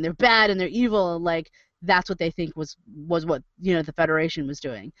invading, and they're bad, and they're evil, and, like, that's what they think was what, the Federation was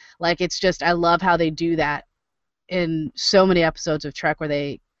doing. Like, it's just, I love how they do that in so many episodes of Trek where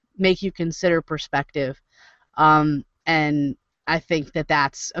they make you consider perspective, and I think that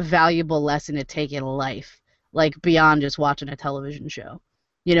that's a valuable lesson to take in life, like, beyond just watching a television show.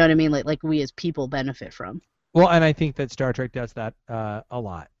 You know what I mean? Like we as people benefit from. Well, and I think that Star Trek does that a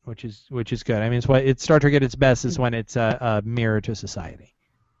lot, which is good. I mean, it's Star Trek at its best is when it's a mirror to society.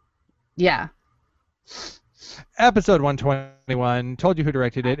 Yeah. Episode 121. Told you who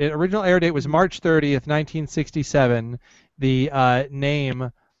directed it. Original air date was March 30th, 1967. The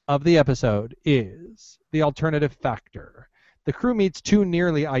name of the episode is The Alternative Factor. The crew meets two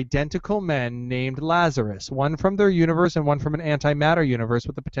nearly identical men named Lazarus, one from their universe and one from an antimatter universe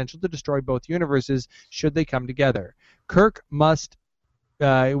with the potential to destroy both universes should they come together. Kirk must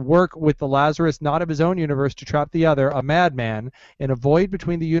work with the Lazarus not of his own universe to trap the other, a madman, in a void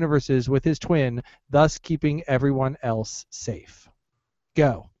between the universes with his twin, thus keeping everyone else safe.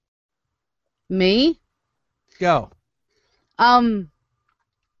 Go. Me? Go.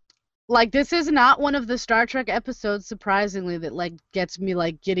 Like, this is not one of the Star Trek episodes, surprisingly, that, like, gets me,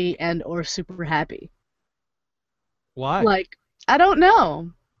 like, giddy and or super happy. Why? Like, I don't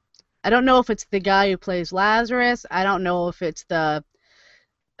know. I don't know if it's the guy who plays Lazarus. I don't know if it's the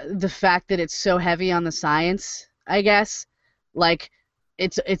fact that it's so heavy on the science, I guess. Like,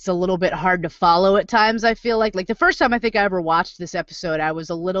 it's a little bit hard to follow at times, I feel like. Like, the first time I think I ever watched this episode, I was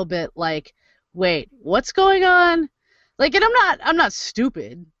a little bit like, wait, what's going on? Like, and I'm not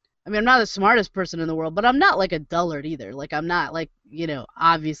stupid. I mean, I'm not the smartest person in the world, but I'm not, like, a dullard either. Like, I'm not, like,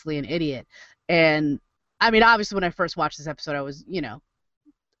 obviously an idiot. And, I mean, obviously when I first watched this episode, I was,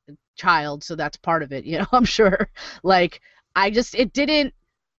 child, so that's part of it, you know, I'm sure. Like, I just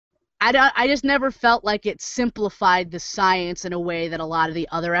never felt like it simplified the science in a way that a lot of the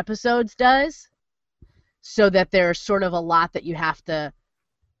other episodes does, so that there's sort of a lot that you have to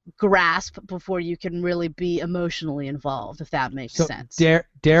grasp before you can really be emotionally involved, if that makes sense.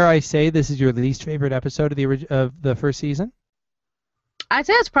 Dare I say this is your least favorite episode of the first season? I'd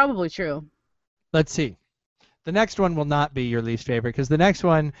say that's probably true. Let's see. The next one will not be your least favorite, because the next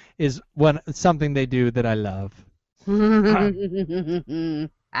one is something they do that I love.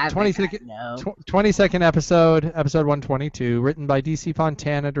 22nd episode 122, written by DC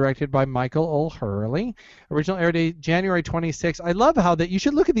Fontana, directed by Michael O'Hurley. Original air date January 26th. I love how that you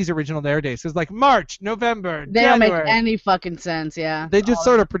should look at these original air dates. It's like March, November, They January. don't make any fucking sense, yeah. They just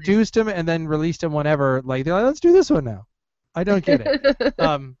sort of produced them and then released them whenever. Like, they're like, let's do this one now. I don't get it.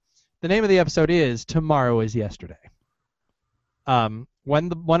 The name of the episode is Tomorrow is Yesterday.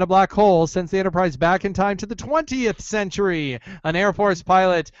 When a black hole sends the Enterprise back in time to the 20th century, an Air Force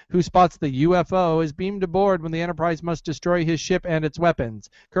pilot who spots the UFO is beamed aboard when the Enterprise must destroy his ship and its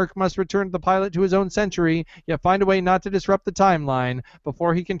weapons. Kirk must return the pilot to his own century, yet find a way not to disrupt the timeline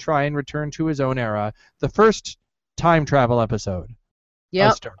before he can try and return to his own era. The first time travel episode.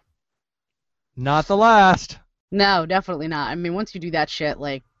 Yep. Not the last. No, definitely not. I mean, once you do that shit,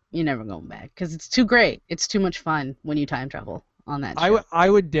 like, you're never going back, because it's too great. It's too much fun when you time travel on that shit. I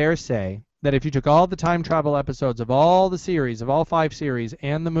would dare say that if you took all the time travel episodes of all the series, of all 5 series,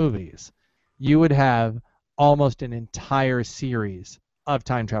 and the movies, you would have almost an entire series of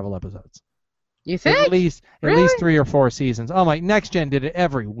time travel episodes. You think? At least Really? 3 or 4 seasons. Oh my! Next Gen did it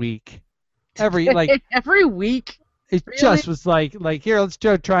every week. Every week. It Really? just was like here, let's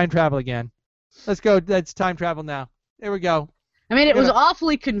try and travel again. Let's go. Let's time travel now. There we go. I mean, it was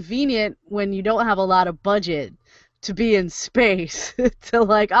awfully convenient when you don't have a lot of budget to be in space to,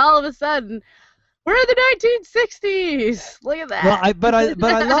 like, all of a sudden we're in the 1960s. Look at that. Well, I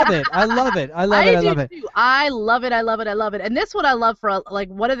love it. I love it. I love it. Too. I love it. And this one I love for, like,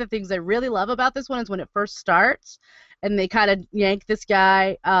 one of the things I really love about this one is when it first starts and they kind of yank this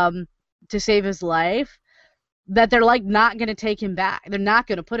guy to save his life, that they're, like, not going to take him back. They're not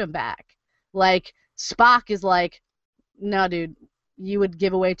going to put him back. Like, Spock is like, no, dude, you would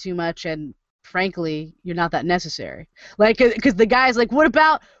give away too much, and frankly, you're not that necessary. Like, because the guy's like, what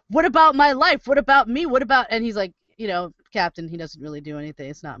about my life? What about me? And he's like, you know, Captain, he doesn't really do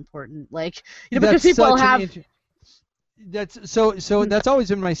anything. It's not important. Like, you know, because people have. That's that's always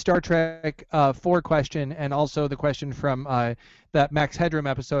been my Star Trek 4 question, and also the question from that Max Headroom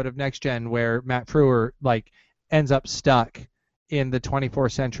episode of Next Gen where Matt Frewer, like, ends up stuck in the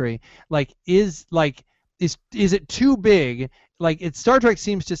 24th century. Like, is it too big? Like, Star Trek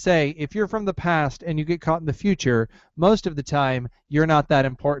seems to say, if you're from the past and you get caught in the future, most of the time you're not that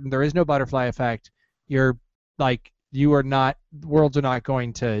important. There is no butterfly effect. You're like, worlds are not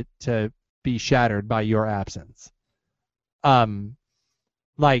going to be shattered by your absence.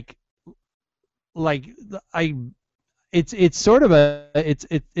 It's sort of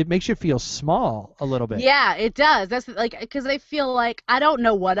it makes you feel small a little bit. Yeah, it does. That's like, because I feel like I don't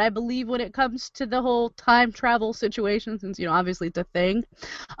know what I believe when it comes to the whole time travel situation, since, you know, obviously it's a thing.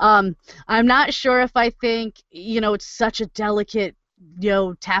 I'm not sure if I think, you know, it's such a delicate, you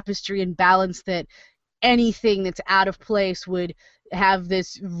know, tapestry and balance that anything that's out of place would have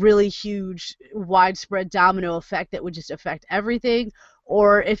this really huge widespread domino effect that would just affect everything,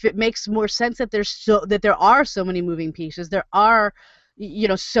 or if it makes more sense that there are so many moving pieces. There are, you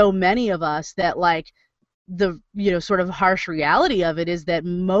know, so many of us that, like, the, you know, sort of harsh reality of it is that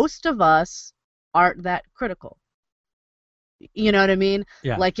most of us aren't that critical. You know what I mean?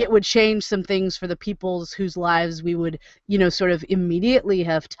 Yeah. Like, it would change some things for the peoples whose lives we would, you know, sort of immediately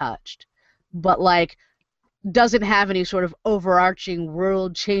have touched, but, like, doesn't have any sort of overarching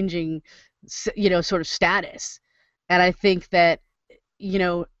world-changing, you know, sort of status. And I think that, you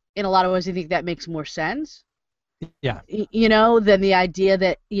know, in a lot of ways, I think that makes more sense. Yeah. You know, than the idea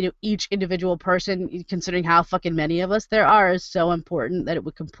that, you know, each individual person, considering how fucking many of us there are, is so important that it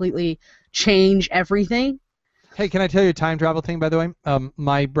would completely change everything. Hey, can I tell you a time travel thing, by the way?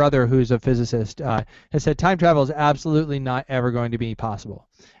 My brother, who's a physicist, has said time travel is absolutely not ever going to be possible.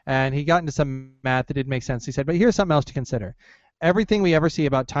 And he got into some math that didn't make sense. He said, but here's something else to consider. Everything we ever see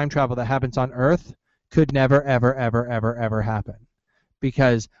about time travel that happens on Earth could never, ever, ever, ever, ever happen.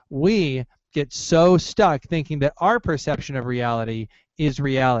 Because we get so stuck thinking that our perception of reality is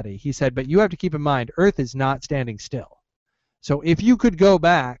reality. He said, but you have to keep in mind, Earth is not standing still. So if you could go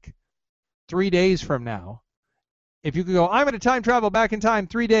back 3 days from now, if you could go, I'm going to time travel back in time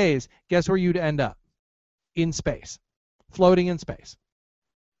 3 days, guess where you'd end up? In space. Floating in space.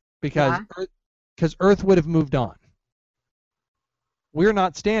 because Earth would have moved on. We're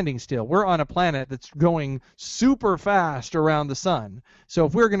not standing still. We're on a planet that's going super fast around the sun. So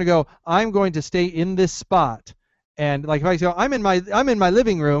if we're going to go, I'm going to stay in this spot, and like if I go, I'm in my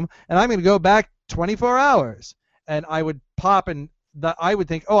living room, and I'm going to go back 24 hours, and I would pop, and I would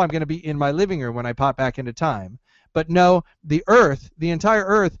think, oh, I'm going to be in my living room when I pop back into time. But no, the entire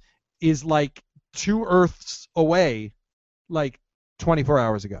Earth is like 2 Earths away, like 24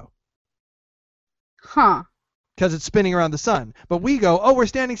 hours ago. Huh. Because it's spinning around the sun. But we go, oh, we're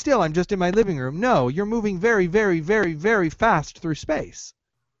standing still. I'm just in my living room. No, you're moving very, very, very, very fast through space.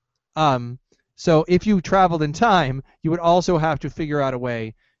 So if you traveled in time, you would also have to figure out a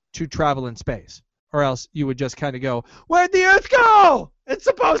way to travel in space. Or else you would just kind of go, where'd the Earth go? It's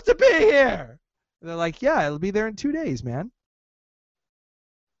supposed to be here. And they're like, yeah, it'll be there in 2 days, man.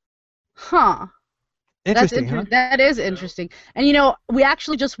 Huh. Interesting, huh? That is interesting. And you know, we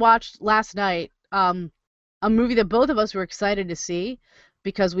actually just watched last night a movie that both of us were excited to see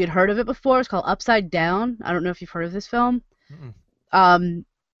because we had heard of it before. It's called Upside Down. I don't know if you've heard of this film. Mm-mm.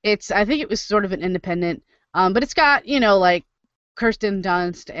 I think it was sort of an independent, but it's got, you know, like Kirsten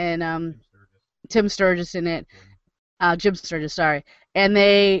Dunst and Tim Sturgis in it. Jim Sturgis, sorry. And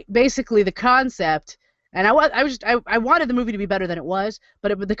they basically, the concept, and I wanted the movie to be better than it was,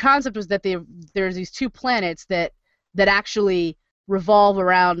 but the concept was that there's these 2 planets that actually revolve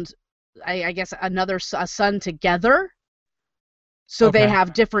around, I guess, a sun together. So they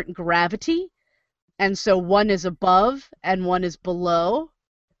have different gravity, and so one is above and one is below.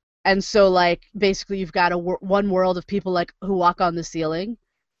 And so, like, basically you've got one world of people, like, who walk on the ceiling,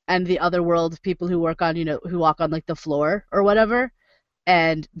 and the other world of people who walk on, like, the floor or whatever.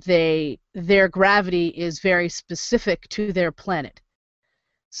 And their gravity is very specific to their planet.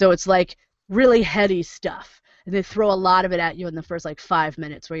 So it's, like, really heady stuff. And they throw a lot of it at you in the first, like, 5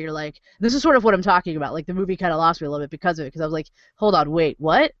 minutes, where you're like, this is sort of what I'm talking about. Like, the movie kind of lost me a little bit because of it, because I was like, hold on, wait,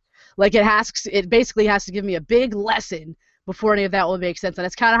 what? Like, it basically has to give me a big lesson before any of that will make sense. And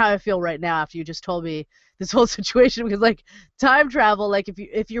that's kind of how I feel right now after you just told me this whole situation, because, like, time travel, like,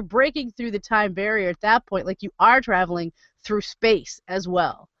 if you're breaking through the time barrier at that point, like, you are traveling through space as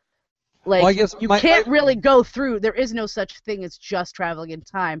well. Like, well, I guess you can't really go through. There is no such thing as just traveling in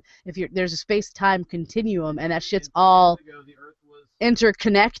time. There's a space-time continuum, and that shit's all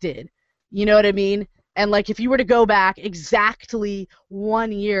interconnected. You know what I mean? And, like, if you were to go back exactly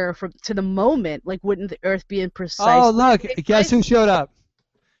 1 year to the moment, like, wouldn't the Earth be in precise? Oh, look! Guess who showed up?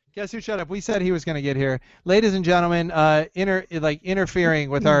 Guess who showed up? We said he was going to get here. Ladies and gentlemen, interfering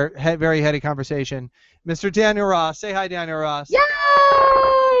with our very heady conversation, Mr. Daniel Ross. Say hi, Daniel Ross. Yay!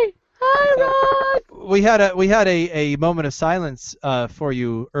 Hi, Ross. We had a moment of silence for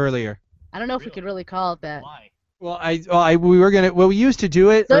you earlier. I don't know if we could really call it that. Why? We used to do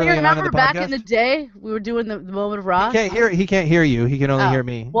it. So early you remember on in the back podcast. in the day we were doing the moment of Ross? He can't hear you. He can only hear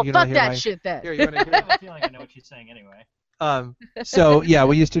me. Well, fuck that shit then. Here, I have a feeling I know what she's saying anyway. So yeah,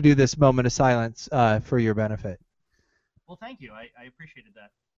 we used to do this moment of silence for your benefit. Well, thank you. I appreciated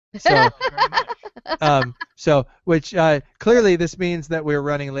that. So very much. Which clearly this means that we're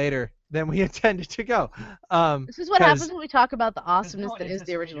running later than we intended to go. This is what happens when we talk about the awesomeness that is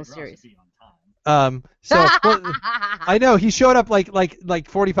the original series. Well, I know he showed up like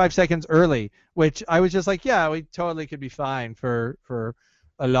 45 seconds early, which I was just like, yeah, we totally could be fine for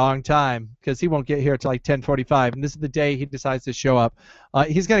a long time, because he won't get here till like 10:45, and this is the day he decides to show up.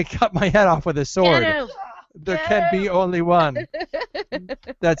 He's gonna cut my head off with a sword. There can be only one.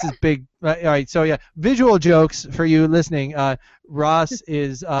 That's his big. All right, so yeah, visual jokes for you listening. Ross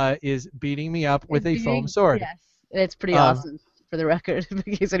is beating me up with a foam sword. Yes, it's pretty awesome, for the record, in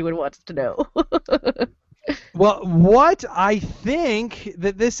case anyone wants to know. Well, what I think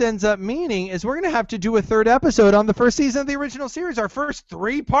that this ends up meaning is we're going to have to do a 3rd episode on the first season of the original series, our first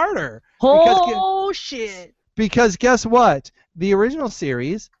 3-parter. Oh, shit. Because guess what? The original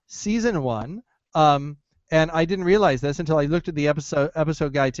series, season 1, and I didn't realize this until I looked at the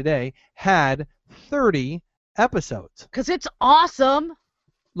episode guide today, had 30 episodes. Because it's awesome.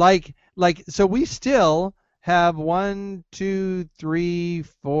 So we still have 1, 2, 3,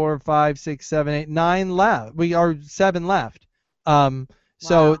 4, 5, 6, 7, 8, 9 left. We are 7 left.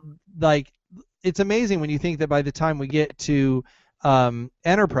 So like, it's amazing when you think that by the time we get to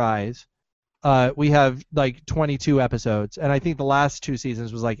Enterprise, we have like 22 episodes, and I think the last 2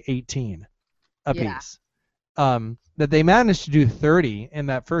 seasons was like 18 apiece. That they managed to do 30 in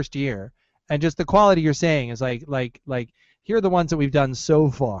that first year, and just the quality you're saying is like here are the ones that we've done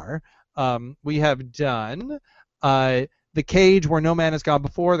so far. We have done The Cage, Where No Man Has Gone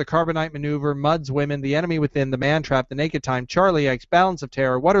Before, The Carbonite Maneuver, Mud's Women, The Enemy Within, The Man Trap, The Naked Time, Charlie X, Balance of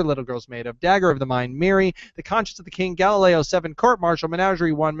Terror, What Are Little Girls Made Of, Dagger of the Mind, Miri, The Conscience of the King, Galileo 7, Court Martial,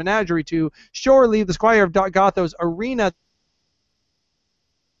 Menagerie 1, Menagerie 2, Shore Leave, The Squire of Gothos, Arena,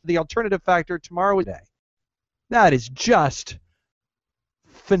 The Alternative Factor, Tomorrow is Day. That is just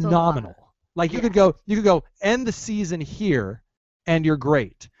phenomenal. Like you could go end the season here and you're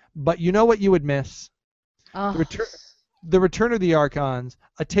great. But you know what you would miss? The Return of the Archons,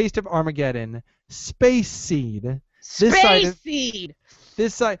 A Taste of Armageddon, Space Seed.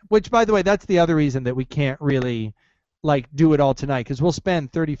 This side, which by the way, that's the other reason that we can't really like do it all tonight, because we'll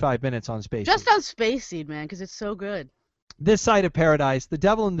spend 35 minutes on Space Seed. Just on Space Seed, man, because it's so good. This Side of Paradise, The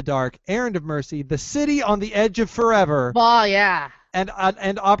Devil in the Dark, Errand of Mercy, The City on the Edge of Forever. Oh yeah. And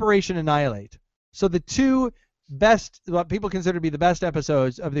Operation Annihilate. So the two best, what people consider to be the best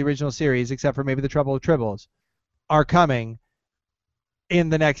episodes of the original series, except for maybe The Trouble with Tribbles, are coming in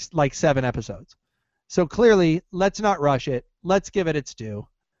the next 7 episodes. So clearly, let's not rush it. Let's give it its due.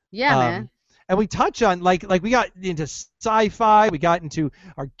 Yeah, man. And we touch on we got into sci-fi, we got into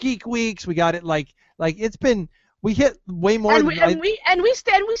our geek weeks, we got it it's been, we hit way more and we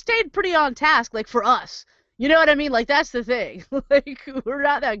stayed pretty on task, for us. You know what I mean? That's the thing. We're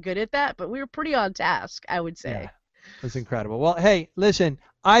not that good at that, but we were pretty on task, I would say. Yeah, that's incredible. Well, hey, listen,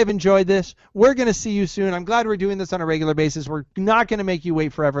 I've enjoyed this. We're going to see you soon. I'm glad we're doing this on a regular basis. We're not going to make you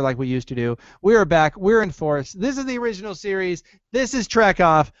wait forever like we used to do. We're back. We're in force. This is the original series. This is Trek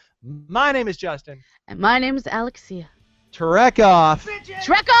Off. My name is Justin. And my name is Alexia. Trek Off. Bitches!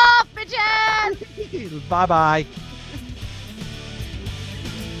 Trek Off, bitches! Bye-bye.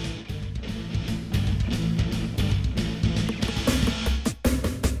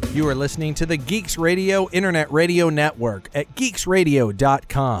 You are listening to the Geeks Radio Internet Radio Network at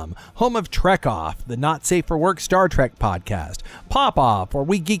geeksradio.com, home of Trek Off, the Not Safe for Work Star Trek podcast. Pop Off, where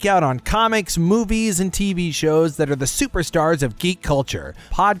we geek out on comics, movies, and TV shows that are the superstars of geek culture.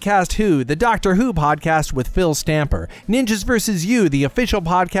 Podcast Who, the Doctor Who podcast with Phil Stamper. Ninjas vs. You, the official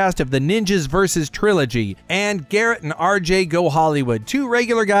podcast of the Ninjas vs. Trilogy. And Garrett and RJ Go Hollywood, two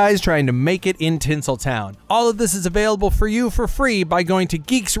regular guys trying to make it in Tinseltown. All of this is available for you for free by going to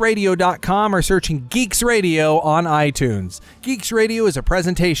geeksradio.com or searching Geeks Radio on iTunes. Geeks Radio is a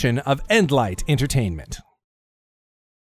presentation of Endlight Entertainment.